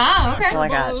 There you go. Oh, okay. That's all I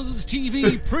got. Buzz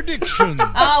TV predictions.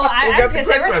 I was going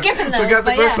to say, we're skipping those. We got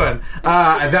the but quick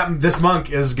yeah. one. This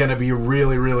monk is going to be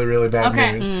really, really, really bad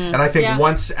Okay. news. And I think Yeah.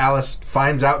 once Alice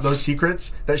finds out those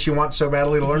secrets that she wants so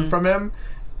badly to learn from him,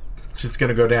 it's going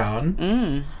to go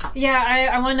down. Yeah,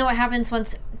 I want to know what happens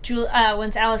once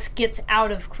Alice gets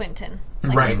out of Quentin.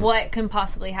 Like, Right. what can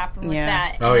possibly happen with Yeah.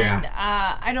 that? Oh, and,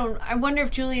 yeah. I wonder if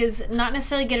Julia's not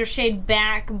necessarily get her shade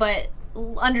back, but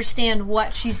understand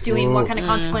what she's doing, what kind of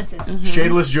consequences.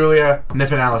 Shadeless Julia,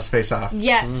 Nif and Alice face off.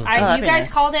 Yes, Oh, that'd you be guys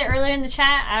nice. called it earlier in the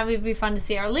chat. It would be fun to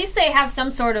see, or at least they have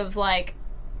some sort of like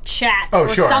chat Oh, or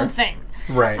sure. something.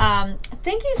 Right.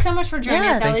 Thank you so much for joining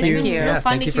Yeah, us, Elie. thank It's been you. real Yeah,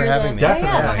 fun thank to you for hear having the me.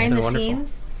 Definitely. behind It's the been wonderful.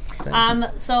 scenes.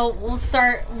 So we'll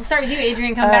start with you,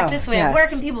 Adrian. Come back this way. yes. Where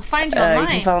can people find you You online?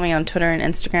 can follow me on Twitter and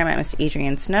Instagram at Miss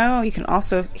Adrian Snow. You can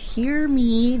also hear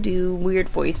me do weird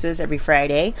voices every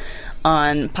Friday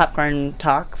on Popcorn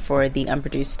Talk for the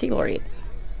Unproduced Table Read.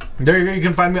 There you go. You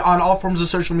can find me on all forms of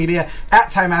social media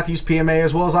at Ty Matthews PMA,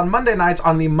 as well as on Monday nights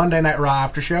on the Monday Night Raw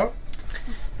After Show.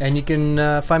 And you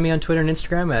can find me on Twitter and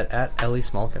Instagram at Elie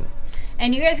Smolkin.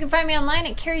 And you guys can find me online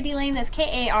at Carrie D. Lane. That's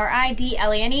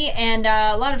KaridLane. And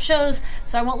a lot of shows,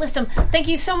 so I won't list them. Thank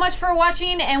you so much for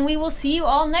watching, and we will see you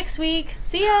all next week.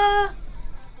 See ya!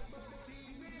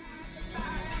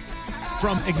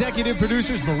 From executive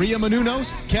producers Maria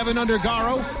Menounos, Kevin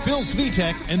Undergaro, Phil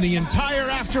Svitek, and the entire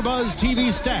AfterBuzz TV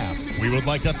staff, we would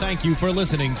like to thank you for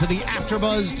listening to the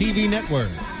AfterBuzz TV network.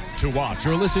 To watch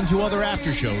or listen to other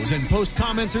after shows and post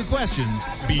comments or questions,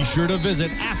 be sure to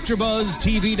visit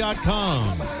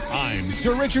AfterBuzzTV.com. I'm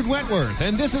Sir Richard Wentworth,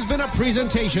 and this has been a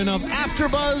presentation of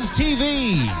AfterBuzz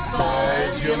TV.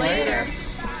 Buzz you later.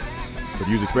 The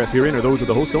views expressed herein are those of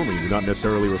the hosts only and do not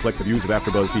necessarily reflect the views of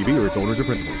AfterBuzz TV or its owners or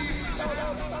principals.